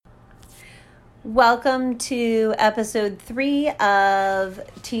Welcome to episode 3 of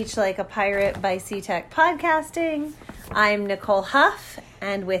Teach Like a Pirate by C-Tech Podcasting. I'm Nicole Huff,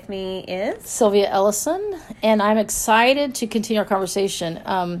 and with me is Sylvia Ellison, and I'm excited to continue our conversation.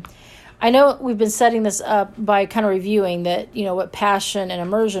 I know we've been setting this up by kind of reviewing that, what passion and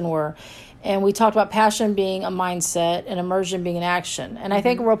immersion were. And we talked about passion being a mindset and immersion being an action. And I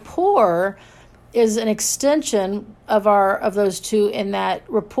think rapport is an extension of those two, in that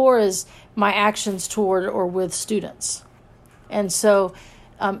rapport is my actions toward or with students. And so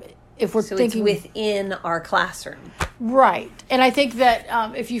if we're thinking it's within our classroom. Right. And I think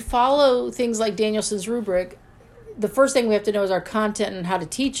that if you follow things like Danielson's rubric, the first thing we have to know is our content and how to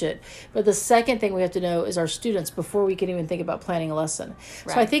teach it. But the second thing we have to know is our students before we can even think about planning a lesson.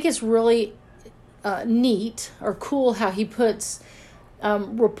 Right. So I think it's really neat or cool how he puts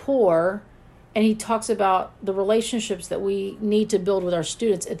rapport, and he talks about the relationships that we need to build with our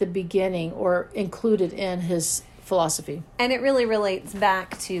students at the beginning or included in his philosophy. And it really relates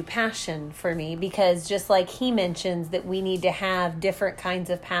back to passion for me, because just like he mentions that we need to have different kinds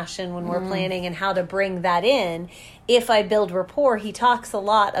of passion when we're planning and how to bring that in. If I build rapport, he talks a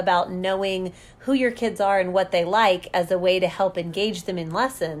lot about knowing who your kids are and what they like as a way to help engage them in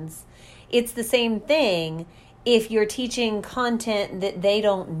lessons. It's the same thing. If you're teaching content that they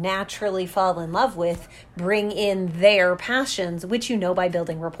don't naturally fall in love with, bring in their passions, which by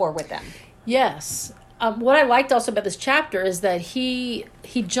building rapport with them. Yes. What I liked also about this chapter is that he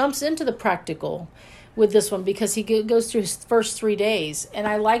jumps into the practical with this one, because he goes through his first 3 days. And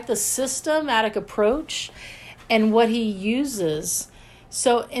I like the systematic approach and what he uses.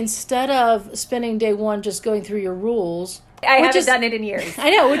 So instead of spending day one just going through your rules... I haven't done it in years. I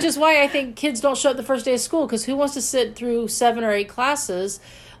know, which is why I think kids don't show up the first day of school, because who wants to sit through 7 or 8 classes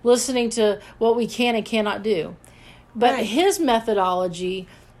listening to what we can and cannot do? But Right. His methodology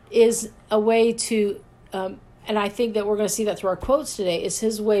is a way to, and I think that we're going to see that through our quotes today, is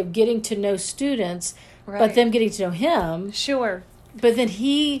his way of getting to know students, but them getting to know him. Sure. But then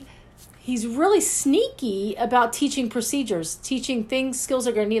he's really sneaky about teaching procedures, teaching skills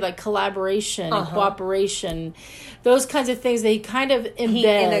they're going to need, like collaboration and cooperation, those kinds of things that he kind of embeds. He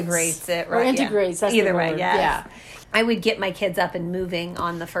integrates it, right? Or integrates, that's Either the way, word. yes. Yeah. I would get my kids up and moving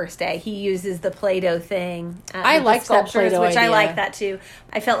on the first day. He uses the Play-Doh thing. I like that Play-Doh which idea. I like that too.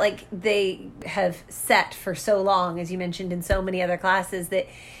 I felt like they have set for so long, as you mentioned in so many other classes, that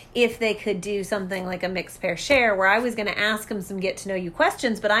if they could do something like a mixed pair share, where I was going to ask them some get to know you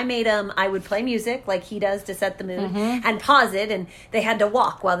questions, but I would play music like he does to set the mood and pause it, and they had to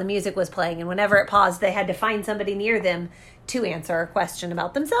walk while the music was playing, and whenever it paused, they had to find somebody near them to answer a question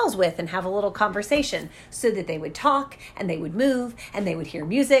about themselves with and have a little conversation, so that they would talk and they would move and they would hear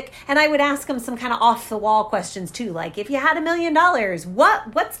music. And I would ask them some kind of off the wall questions too, like, if you had $1 million,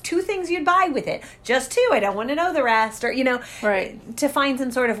 what's 2 things you'd buy with it? Just 2. I don't want to know the rest. Or, right. To find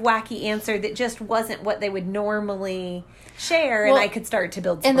some sort of wacky answer that just wasn't what they would normally share. And I could start to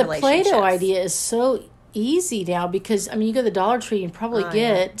build some relationships. And the Play-Doh idea is so easy now, because you go to the Dollar Tree and probably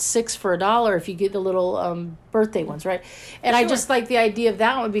get 6 for $1 if you get the little birthday ones, right? And I just like the idea of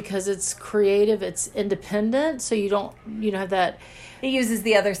that one, because it's creative, it's independent, so you don't have that. It uses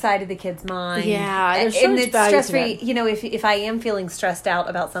the other side of the kid's mind. Yeah, there's so much value to stress-free. If I am feeling stressed out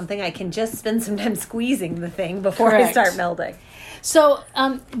about something, I can just spend some time squeezing the thing before I start melding. So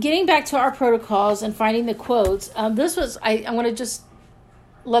getting back to our protocols and finding the quotes, this was I want to just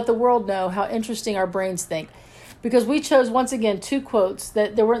let the world know how interesting our brains think, because we chose, once again, 2 quotes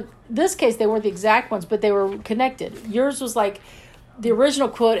that they weren't the exact ones, but they were connected. Yours was like the original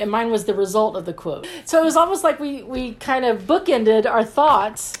quote, and mine was the result of the quote. So it was almost like we kind of bookended our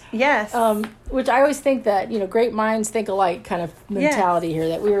thoughts. Yes. Which I always think that, great minds think alike kind of mentality here,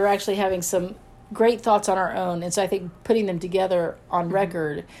 that we were actually having some great thoughts on our own. And so I think putting them together on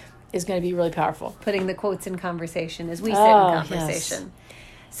record is going to be really powerful. Putting the quotes in conversation as we sit in conversation. Yes.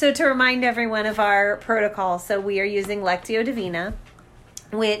 So to remind everyone of our protocol, so we are using Lectio Divina,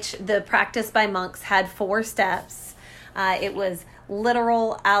 which the practice by monks had 4 steps. It was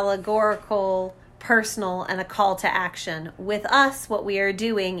literal, allegorical, personal, and a call to action. With us, what we are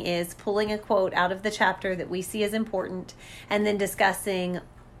doing is pulling a quote out of the chapter that we see as important, and then discussing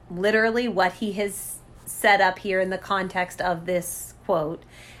literally what he has set up here in the context of this quote,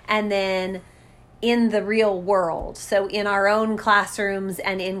 and then in the real world, so in our own classrooms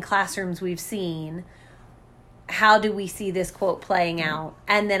and in classrooms we've seen, how do we see this quote playing out?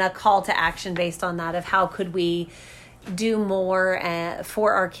 And then a call to action based on that, of how could we do more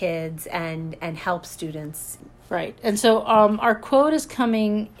for our kids and help students. Right. And so our quote is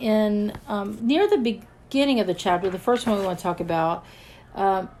coming in near the beginning of the chapter, the first one we want to talk about.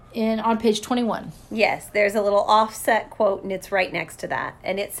 on page 21. Yes, there's a little offset quote, and it's right next to that.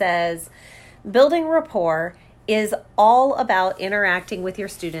 And it says, building rapport is all about interacting with your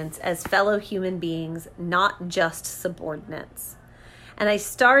students as fellow human beings, not just subordinates. And I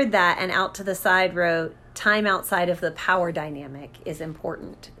starred that and out to the side wrote, time outside of the power dynamic is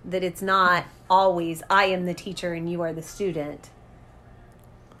important. That it's not always, I am the teacher and you are the student.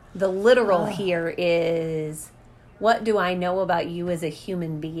 The literal here is, what do I know about you as a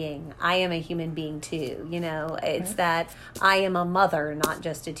human being? I am a human being too. It's that I am a mother, not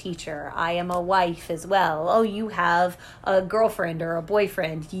just a teacher. I am a wife as well. Oh, you have a girlfriend or a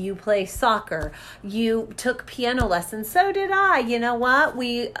boyfriend. You play soccer. You took piano lessons. So did I. You know what?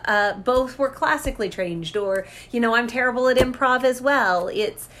 We both were classically trained. Or, I'm terrible at improv as well.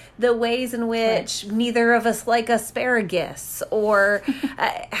 It's the ways in which neither of us like asparagus, or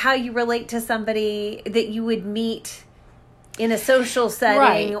how you relate to somebody that you would meet in a social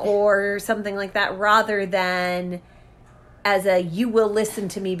setting or something like that, rather than as you will listen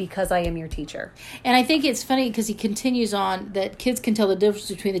to me because I am your teacher. And I think it's funny because he continues on that kids can tell the difference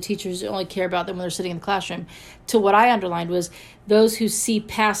between the teachers who only care about them when they're sitting in the classroom to what I underlined was those who see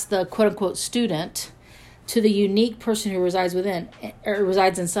past the quote-unquote student to the unique person who resides within or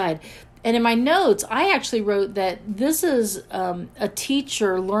resides inside. And in my notes, I actually wrote that this is a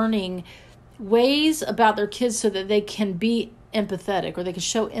teacher learning ways about their kids so that they can be empathetic or they can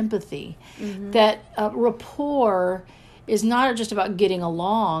show empathy. Mm-hmm. That rapport is not just about getting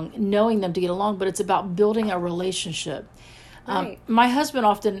along, knowing them to get along, but it's about building a relationship. Right. My husband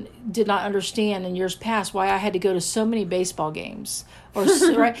often did not understand in years past why I had to go to so many baseball games.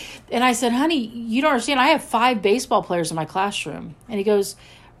 Right? And I said, honey, you don't understand. I have 5 baseball players in my classroom. And he goes,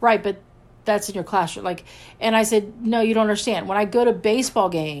 right, but that's in your classroom. And I said, no, you don't understand. When I go to baseball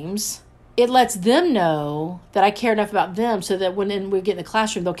games, it lets them know that I care enough about them so that when we get in the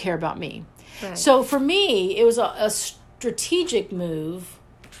classroom, they'll care about me. Right. So for me, it was a strategic move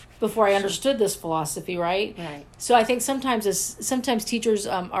before I understood this philosophy, right? Right. So I think sometimes teachers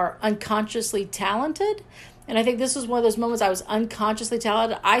are unconsciously talented. And I think this was one of those moments I was unconsciously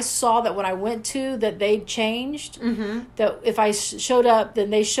talented. I saw that when I went to that they changed, that if I showed up, then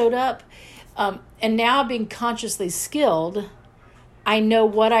they showed up. And now being consciously skilled, I know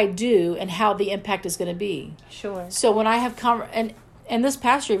what I do and how the impact is going to be. Sure. So when I have and this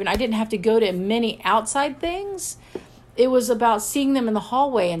past year even, I didn't have to go to many outside things. It was about seeing them in the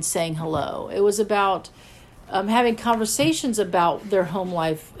hallway and saying hello. It was about having conversations about their home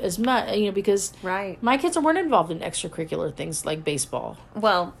life as much, because my kids weren't involved in extracurricular things like baseball.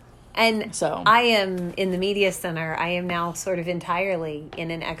 Well, and so I am in the media center. I am now sort of entirely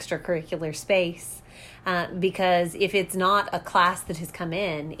in an extracurricular space because if it's not a class that has come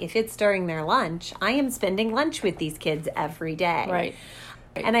in, if it's during their lunch, I am spending lunch with these kids every day. Right.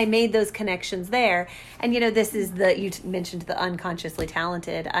 And I made those connections there. And, this is you mentioned the unconsciously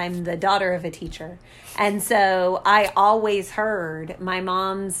talented. I'm the daughter of a teacher. And so I always heard my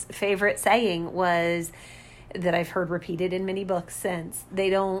mom's favorite saying was that I've heard repeated in many books since. They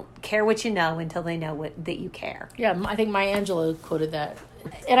don't care what you know until they know that you care. Yeah, I think Maya Angelou quoted that.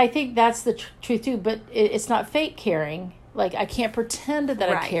 And I think that's the truth too, but it's not fake caring. I can't pretend that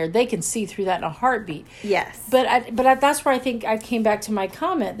I care. They can see through that in a heartbeat. Yes. But that's where I think I came back to my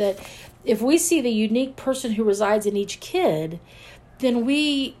comment that if we see the unique person who resides in each kid, then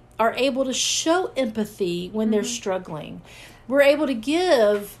we are able to show empathy when they're struggling. We're able to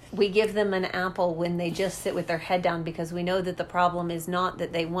give... We give them an apple when they just sit with their head down because we know that the problem is not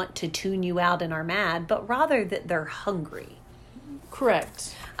that they want to tune you out and are mad, but rather that they're hungry.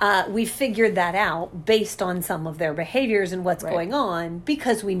 Correct. We figured that out based on some of their behaviors and what's going on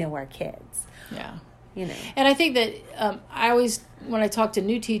because we know our kids. Yeah. And I think that I always, when I talk to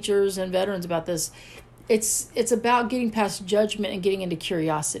new teachers and veterans about this, it's about getting past judgment and getting into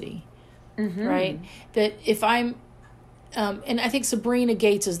curiosity. Mm-hmm. Right? That if I'm, and I think Sabrina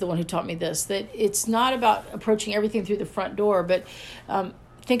Gates is the one who taught me this, that it's not about approaching everything through the front door, but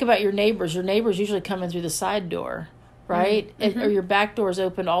think about your neighbors. Your neighbors usually come in through the side door. Right? Mm-hmm. Or your back door is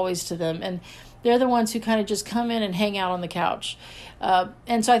open always to them. And they're the ones who kind of just come in and hang out on the couch.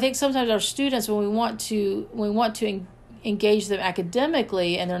 And so I think sometimes our students, when we want to engage them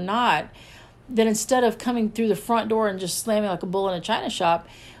academically and they're not, then instead of coming through the front door and just slamming like a bull in a china shop,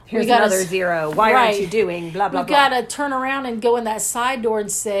 here's another 0. Why aren't you doing blah, blah, blah? We've got to turn around and go in that side door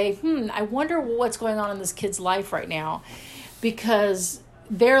and say, I wonder what's going on in this kid's life right now. Because...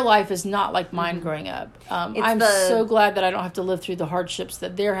 their life is not like mine growing up. I'm so glad that I don't have to live through the hardships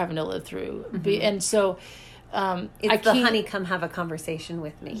that they're having to live through. And so... it's the honey, come have a conversation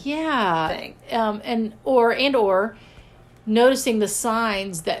with me. Yeah. Thing. Or noticing the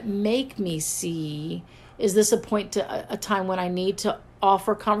signs that make me see, is this a time when I need to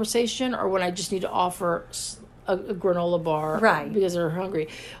offer conversation, or when I just need to offer a granola bar because they're hungry,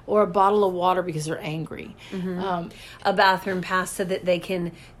 or a bottle of water because they're angry. A bathroom pass so that they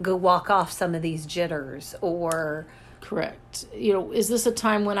can go walk off some of these jitters, or... Correct. Is this a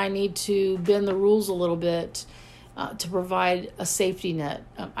time when I need to bend the rules a little bit to provide a safety net?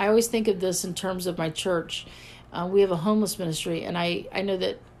 I always think of this in terms of my church. We have a homeless ministry, and I know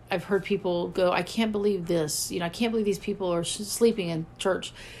that I've heard people go, I can't believe this. I can't believe these people are sleeping in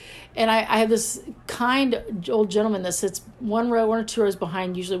church. And I have this kind old gentleman that sits one or two rows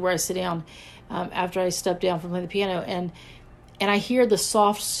behind, usually where I sit down after I step down from playing the piano, and I hear the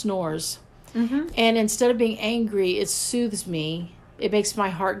soft snores. And instead of being angry, it soothes me. It makes my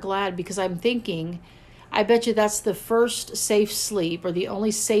heart glad, because I'm thinking, I bet you that's the first safe sleep, or the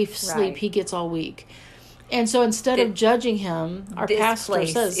only safe sleep he gets all week. And so instead of judging him, our pastor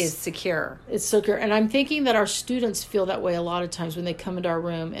says is secure. It's secure. And I'm thinking that our students feel that way a lot of times when they come into our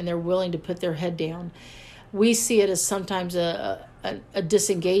room and they're willing to put their head down. We see it as sometimes a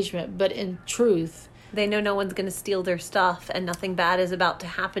disengagement, but in truth, they know no one's going to steal their stuff, and nothing bad is about to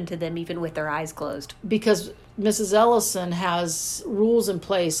happen to them, even with their eyes closed. Because Mrs. Ellison has rules in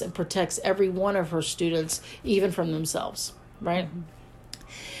place and protects every one of her students, even from themselves, right?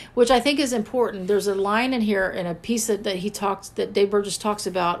 Which I think is important. There's a line in here in a piece that Dave Burgess talks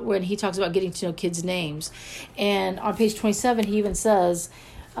about, when he talks about getting to know kids' names. And on page 27, he even says,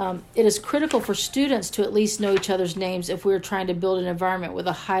 it is critical for students to at least know each other's names if we're trying to build an environment with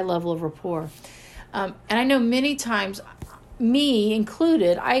a high level of rapport. And I know many times, me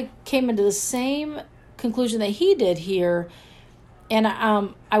included, I came into the same conclusion that he did here, and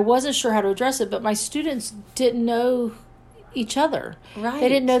I wasn't sure how to address it, but my students didn't know each other. Right. They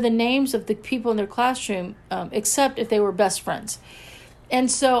didn't know the names of the people in their classroom, except if they were best friends. And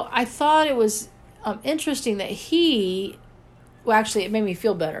so I thought it was interesting that well, actually, it made me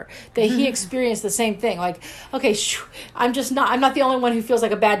feel better that he experienced the same thing. Like, okay, I'm not the only one who feels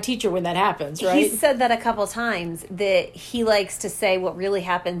like a bad teacher when that happens, right? He said that a couple times, that he likes to say what really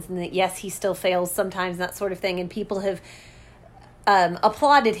happens, and that yes, he still fails sometimes, that sort of thing. And people have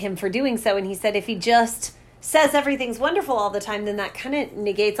applauded him for doing so. And he said if he just says everything's wonderful all the time, then that kind of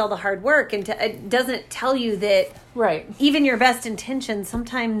negates all the hard work, and it doesn't tell you that even your best intentions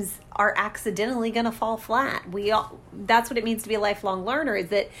sometimes are accidentally going to fall flat. That's what it means to be a lifelong learner, is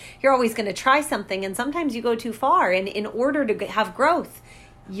that you're always going to try something, and sometimes you go too far, and in order to have growth,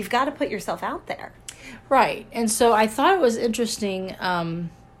 you've got to put yourself out there. Right. And so I thought it was interesting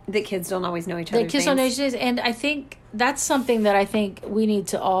that kids don't always know each other's names. And I think that's something that I think we need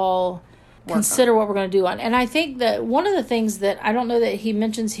to all consider what we're going to do on. And I think that one of the things that I don't know that he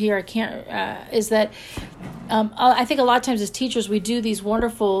mentions here, is that I think a lot of times as teachers, we do these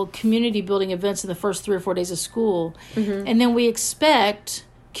wonderful community building events in the first 3 or 4 days of school, and then we expect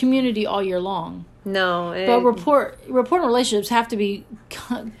community all year long. No. But rapport and relationships have to be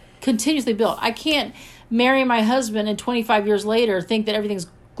continuously built. I can't marry my husband and 25 years later think that everything's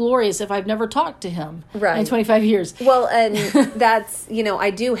glorious if I've never talked to him in 25 years. Well, and that's,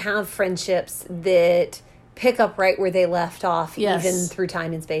 I do have friendships that pick up right where they left off, even through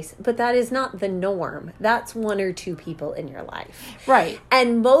time and space. But that is not the norm. That's 1 or 2 people in your life. Right.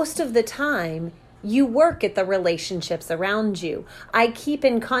 And most of the time, you work at the relationships around you. I keep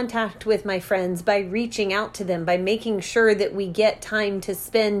in contact with my friends by reaching out to them, by making sure that we get time to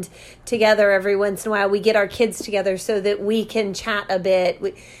spend together every once in a while. We get our kids together so that we can chat a bit.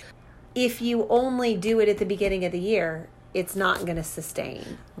 If you only do it at the beginning of the year, it's not going to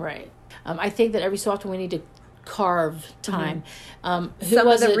sustain. Right. I think that every so often we need to carve time. Some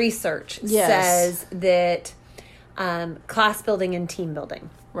of the research says that class building and team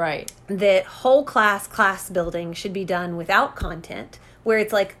building. Right. That whole class building should be done without content, where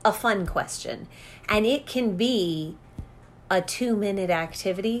it's like a fun question. And it can be a 2-minute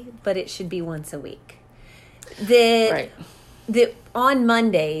activity, but it should be once a week. That on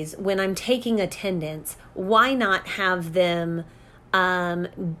Mondays, when I'm taking attendance, why not have them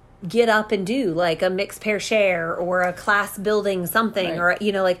get up and do like a mixed pair share or a class building something, or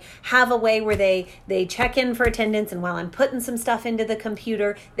have a way where they check in for attendance, and while I'm putting some stuff into the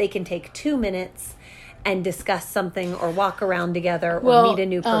computer, they can take 2 minutes and discuss something, or walk around together, or meet a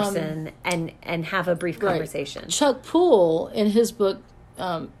new person and have a brief conversation. Chuck Poole, in his book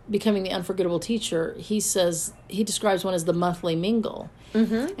Becoming the Unforgettable Teacher, he describes one as the monthly mingle.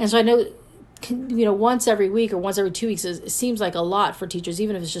 And so I know once every week or once every 2 weeks, it seems like a lot for teachers,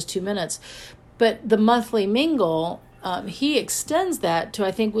 even if it's just 2 minutes. But the monthly mingle, he extends that to,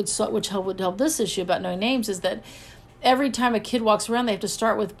 I think, which would help this issue about knowing names, is that every time a kid walks around, they have to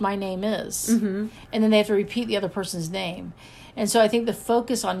start with "my name is," and then they have to repeat the other person's name. And so I think the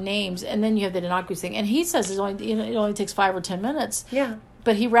focus on names, and then you have the innocuous thing. And he says it only takes 5 or 10 minutes. Yeah.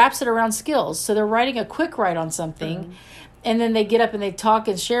 But he wraps it around skills. So they're writing a quick write on something, and then they get up and they talk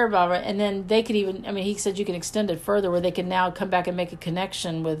and share about it. And then they could even, he said you can extend it further where they can now come back and make a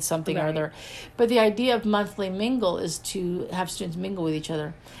connection with something or other. But the idea of monthly mingle is to have students mingle with each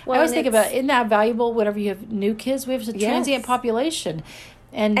other. Well, I always think about, isn't that valuable whenever you have new kids? We have a transient population,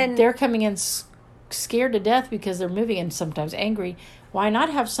 and they're coming in scared to death because they're moving and sometimes angry. Why not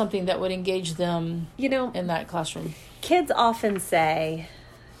have something that would engage them in that classroom? Kids often say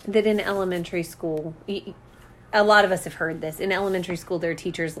that in elementary school, a lot of us have heard this, in elementary school their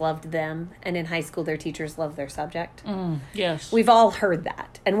teachers loved them, and in high school their teachers loved their subject. Yes. We've all heard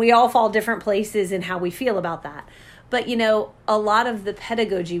that, and we all fall different places in how we feel about that. But, a lot of the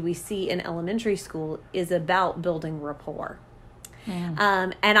pedagogy we see in elementary school is about building rapport.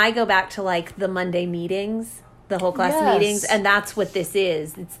 And I go back to the Monday meetings, the whole class meetings, and that's what this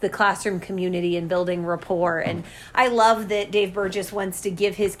is. It's the classroom community and building rapport. And I love that Dave Burgess wants to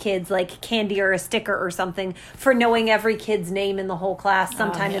give his kids candy or a sticker or something for knowing every kid's name in the whole class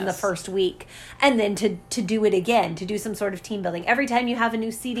sometime in the first week. And then to do it again, to do some sort of team building. Every time you have a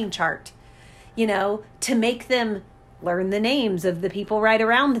new seating chart, to make them learn the names of the people right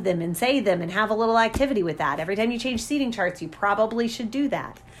around them and say them and have a little activity with that. Every time you change seating charts, you probably should do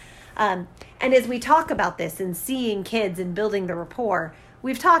that. And as we talk about this and seeing kids and building the rapport,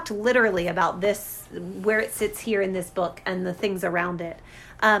 we've talked literally about this, where it sits here in this book and the things around it.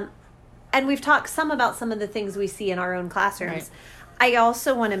 And we've talked about some of the things we see in our own classrooms. Right. I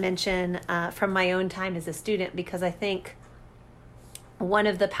also want to mention from my own time as a student, because I think one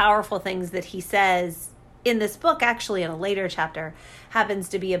of the powerful things that he says in this book, actually in a later chapter, happens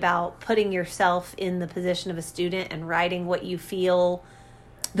to be about putting yourself in the position of a student and writing what you feel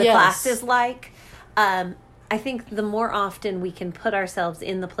the class is like. I think the more often we can put ourselves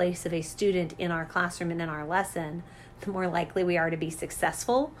in the place of a student in our classroom and in our lesson, the more likely we are to be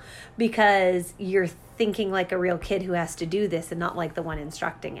successful, because you're thinking like a real kid who has to do this and not like the one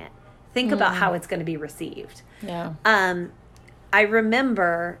instructing it. Think about how it's going to be received. Yeah. I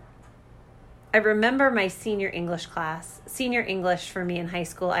remember my senior English class. Senior English for me in high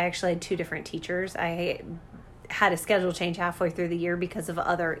school, I actually had 2 different teachers. I had a schedule change halfway through the year because of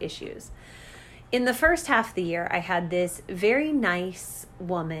other issues. In the first half of the year, I had this very nice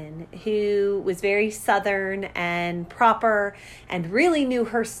woman who was very Southern and proper and really knew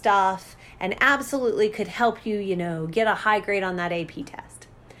her stuff and absolutely could help you, get a high grade on that AP test.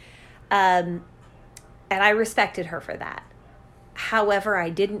 And I respected her for that. However, I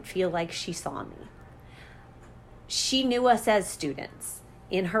didn't feel like she saw me. She knew us as students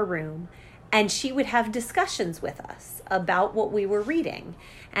in her room, and she would have discussions with us about what we were reading.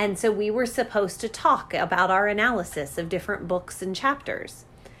 And so we were supposed to talk about our analysis of different books and chapters.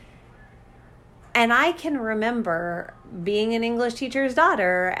 And I can remember being an English teacher's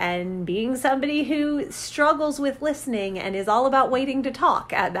daughter and being somebody who struggles with listening and is all about waiting to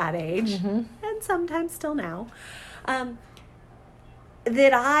talk at that age, and sometimes still now,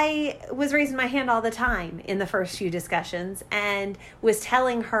 that I was raising my hand all the time in the first few discussions and was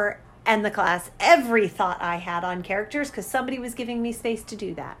telling her and the class every thought I had on characters, because somebody was giving me space to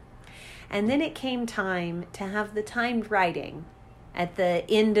do that. And then it came time to have the timed writing at the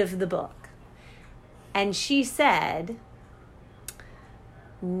end of the book. And she said,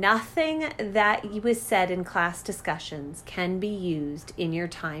 nothing that was said in class discussions can be used in your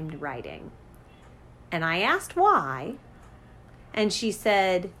timed writing. And I asked why. And she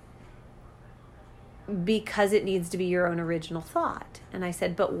said, because it needs to be your own original thought. And I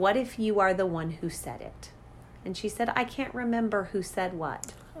said, but what if you are the one who said it? And she said, I can't remember who said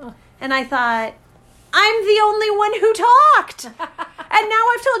what. And I thought, I'm the only one who talked. And now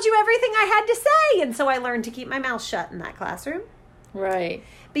I've told you everything I had to say. And so I learned to keep my mouth shut in that classroom. Right.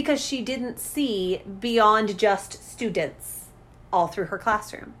 Because she didn't see beyond just students all through her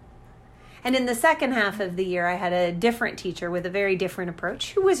classroom. And in the second half of the year, I had a different teacher with a very different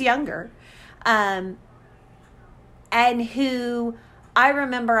approach, who was younger, and who I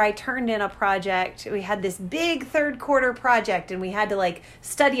remember I turned in a project. We had this big 3rd quarter project, and we had to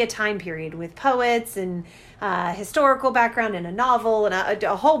study a time period with poets and historical background and a novel and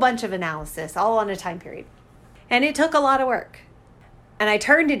a whole bunch of analysis, all on a time period. And it took a lot of work. And I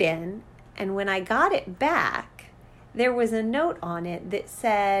turned it in, and when I got it back, there was a note on it that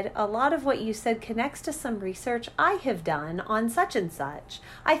said, a lot of what you said connects to some research I have done on such and such.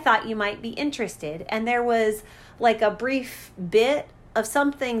 I thought you might be interested. And there was a brief bit of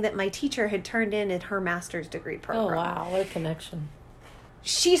something that my teacher had turned in her master's degree program. Oh, wow. What a connection.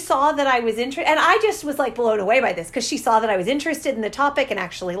 She saw that I was interested, and I just was like blown away by this because she saw that I was interested in the topic and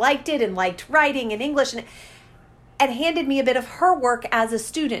actually liked it and liked writing and English and handed me a bit of her work as a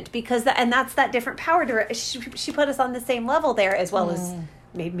student because that's that different power to her. She put us on the same level there as well as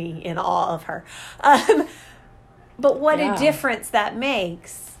made me in awe of her. But what a difference that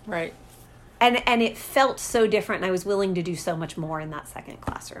makes. Right. And it felt so different, and I was willing to do so much more in that second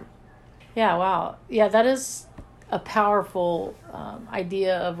classroom. Yeah, wow. Yeah, that is a powerful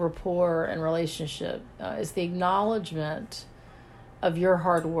idea of rapport and relationship. Is the acknowledgement of your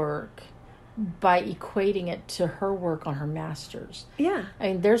hard work by equating it to her work on her master's. Yeah. I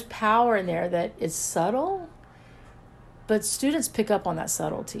mean, there's power in there that is subtle, but students pick up on that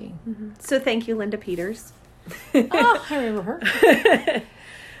subtlety. Mm-hmm. So thank you, Linda Peters. Oh, I remember her.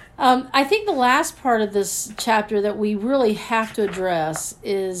 I think the last part of this chapter that we really have to address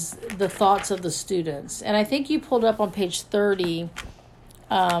is the thoughts of the students. And I think you pulled up on page 30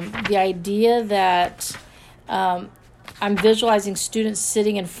 the idea that I'm visualizing students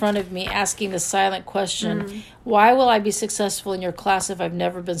sitting in front of me asking the silent question, why will I be successful in your class if I've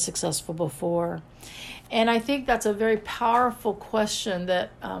never been successful before? And I think that's a very powerful question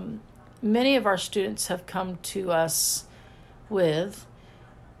that many of our students have come to us with.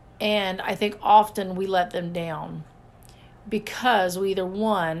 And I think often we let them down because we either,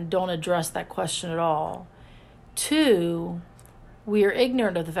 one, don't address that question at all. Two, we are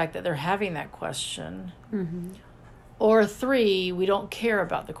ignorant of the fact that they're having that question. Mm-hmm. Or three, we don't care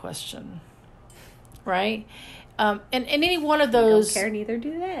about the question. Right? And any one of those... Don't care, neither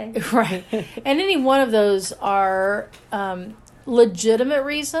do they. Right. And any one of those are... legitimate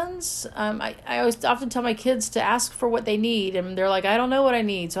reasons. I always often tell my kids to ask for what they need, and they're like, I don't know what I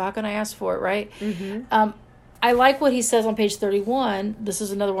need, so how can I ask for it, right? Mm-hmm. I like what he says on page 31. This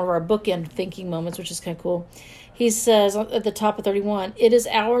is another one of our bookend thinking moments, which is kind of cool. He says at the top of 31, it is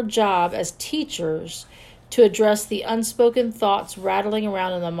our job as teachers to address the unspoken thoughts rattling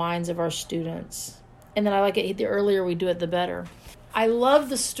around in the minds of our students. And then I like it, the earlier we do it, the better. I love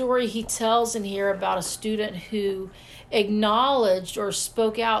the story he tells in here about a student who acknowledged or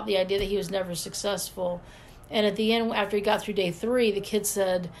spoke out the idea that he was never successful. And at the end, after he got through day 3, the kid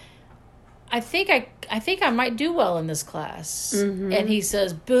said, I think I might do well in this class. Mm-hmm. And he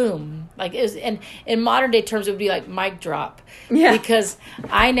says, boom. Like it was, and in modern day terms, it would be like mic drop. Yeah. Because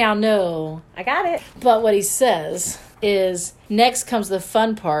I now know. I got it. But what he says is, next comes the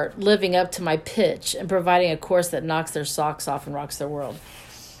fun part, living up to my pitch and providing a course that knocks their socks off and rocks their world.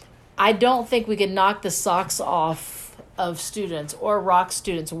 I don't think we can knock the socks off of students or rock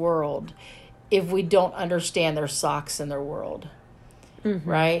students' world if we don't understand their socks and their world. Mm-hmm.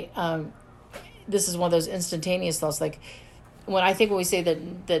 Right? This is one of those instantaneous thoughts. Like when we say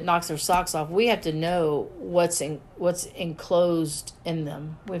that knocks their socks off, we have to know what's enclosed in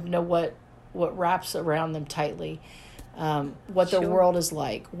them. We have to know what wraps around them tightly. What their world is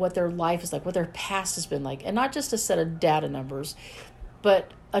like, what their life is like, what their past has been like, and not just a set of data numbers,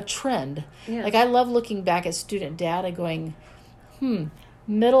 but a trend. Yeah. Like I love looking back at student data going,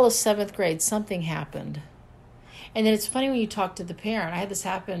 middle of 7th grade, something happened. And then it's funny when you talk to the parent. I had this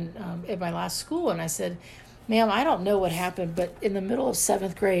happen at my last school, and I said, ma'am, I don't know what happened, but in the middle of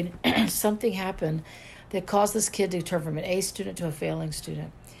 7th grade, something happened that caused this kid to turn from an A student to a failing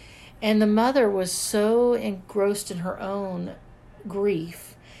student. And the mother was so engrossed in her own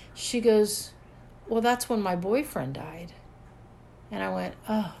grief. She goes, well, that's when my boyfriend died. And I went,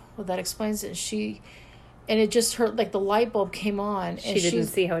 oh, well, that explains it. And it just hurt, like the light bulb came on. She didn't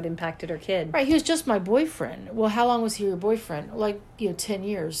see how it impacted her kid. Right, he was just my boyfriend. Well, how long was he your boyfriend? Like, 10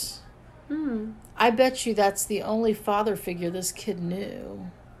 years. I bet you that's the only father figure this kid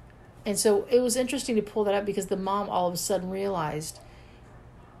knew. And so it was interesting to pull that up because the mom all of a sudden realized,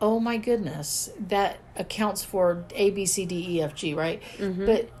 oh my goodness, that accounts for A, B, C, D, E, F, G, right? Mm-hmm.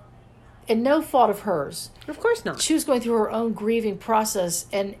 But, and no fault of hers. Of course not. She was going through her own grieving process,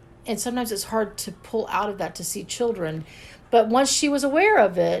 and sometimes it's hard to pull out of that to see children. But once she was aware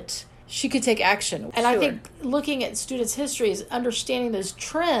of it, she could take action. And I think looking at students' histories, understanding those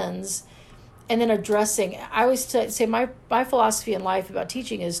trends, and then addressing, I always say my philosophy in life about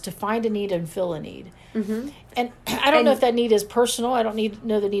teaching is to find a need and fill a need. Mm-hmm. And I don't know if that need is personal. I don't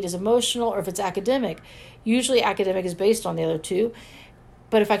know the need is emotional or if it's academic. Usually academic is based on the other two.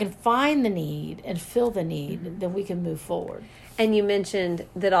 But if I can find the need and fill the need, then we can move forward. And you mentioned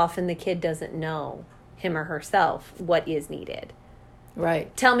that often the kid doesn't know, him or herself, what is needed.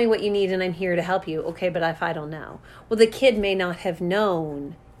 Right. Tell me what you need and I'm here to help you. Okay, but if I don't know. Well, the kid may not have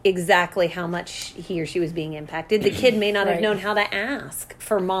known exactly how much he or she was being impacted. The kid may not have known how to ask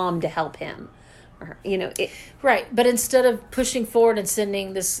for mom to help him. Or, right. But instead of pushing forward and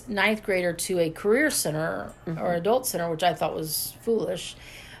sending this 9th grader to a career center or adult center, which I thought was foolish,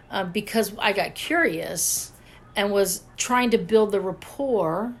 because I got curious and was trying to build the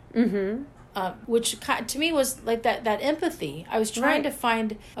rapport, which to me was like that empathy. I was trying to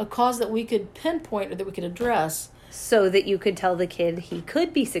find a cause that we could pinpoint or that we could address. So that you could tell the kid he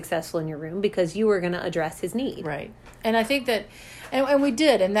could be successful in your room because you were going to address his need. Right. And I think that, and we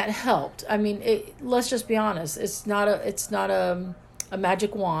did, and that helped. I mean, let's just be honest. It's not a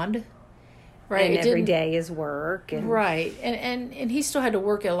magic wand, right? And every day is work. And, right. And he still had to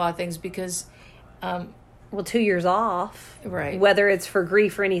work at a lot of things because... 2 years off. Right. Whether it's for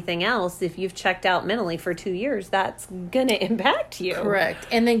grief or anything else, if you've checked out mentally for 2 years, that's going to impact you. Correct.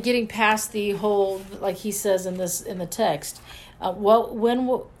 And then getting past the whole, like he says in the text,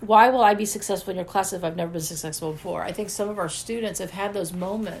 why will I be successful in your class if I've never been successful before? I think some of our students have had those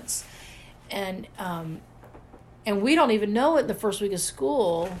moments, and we don't even know it in the first week of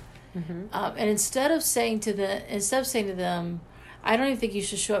school. And instead of saying to them, I don't even think you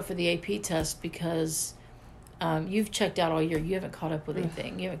should show up for the AP test because you've checked out all year. You haven't caught up with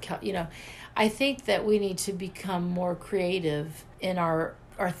anything. You haven't I think that we need to become more creative in our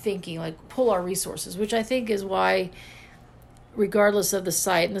thinking, like pull our resources, which I think is why, regardless of the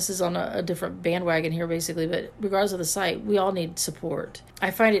site, and this is on a different bandwagon here basically, but regardless of the site, we all need support. I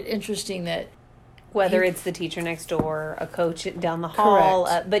find it interesting that whether it's the teacher next door, a coach down the hall,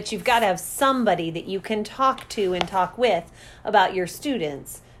 but you've got to have somebody that you can talk to and talk with about your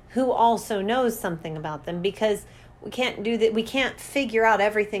students who also knows something about them, because we can't do that. We can't figure out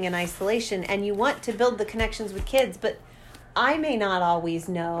everything in isolation, and you want to build the connections with kids, but I may not always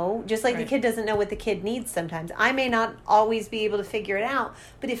know, just like the kid doesn't know what the kid needs sometimes. I may not always be able to figure it out,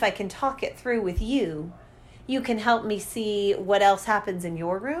 but if I can talk it through with you, you can help me see what else happens in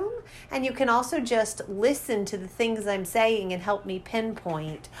your room, and you can also just listen to the things I'm saying and help me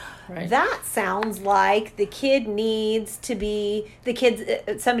pinpoint. That sounds like the kid needs to be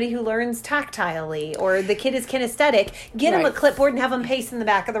somebody who learns tactilely, or the kid is kinesthetic. Get them a clipboard and have them pace in the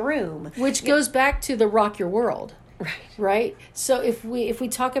back of the room. Which goes back to the rock your world. Right. So if we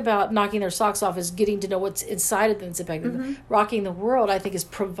talk about knocking their socks off as getting to know what's inside of them, rocking the world, I think, is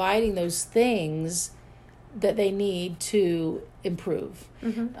providing those things that they need to improve.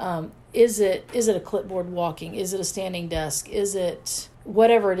 Is it a clipboard walking? Is it a standing desk? Is it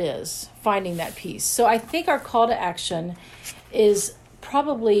whatever it is, finding that piece? So I think our call to action is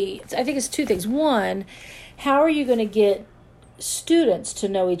probably, I think it's two things. One, how are you going to get students to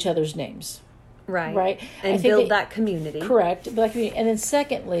know each other's names? Right. And build that community. Correct. And then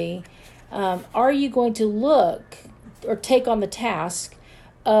secondly, are you going to look or take on the task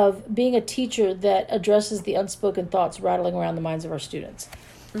of being a teacher that addresses the unspoken thoughts rattling around the minds of our students?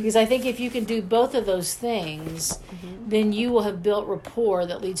 Because I think if you can do both of those things, then you will have built rapport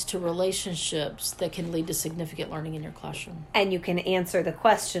that leads to relationships that can lead to significant learning in your classroom. And you can answer the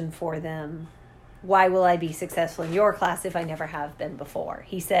question for them, why will I be successful in your class if I never have been before?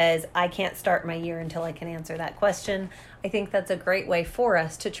 He says, I can't start my year until I can answer that question. I think that's a great way for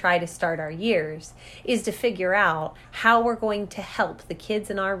us to try to start our years, is to figure out how we're going to help the kids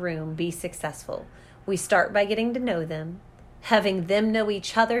in our room be successful. We start by getting to know them, having them know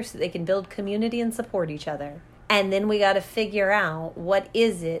each other so they can build community and support each other. And then we got to figure out what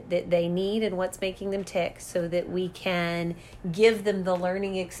is it that they need and what's making them tick, so that we can give them the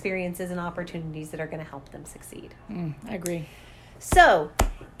learning experiences and opportunities that are going to help them succeed. I agree. So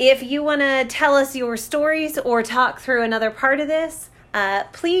if you want to tell us your stories or talk through another part of this,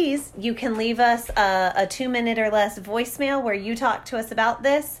 please, you can leave us a 2-minute or less voicemail where you talk to us about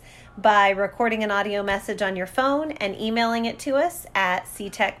this by recording an audio message on your phone and emailing it to us at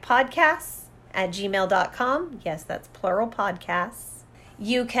ctechpodcasts@gmail.com. Yes, that's plural podcasts.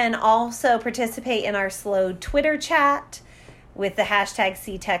 You can also participate in our slow Twitter chat with the hashtag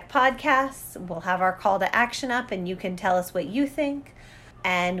ctechpodcasts. We'll have our call to action up, and you can tell us what you think,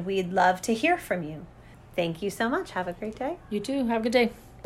 and we'd love to hear from you. Thank you so much. Have a great day. You too. Have a good day.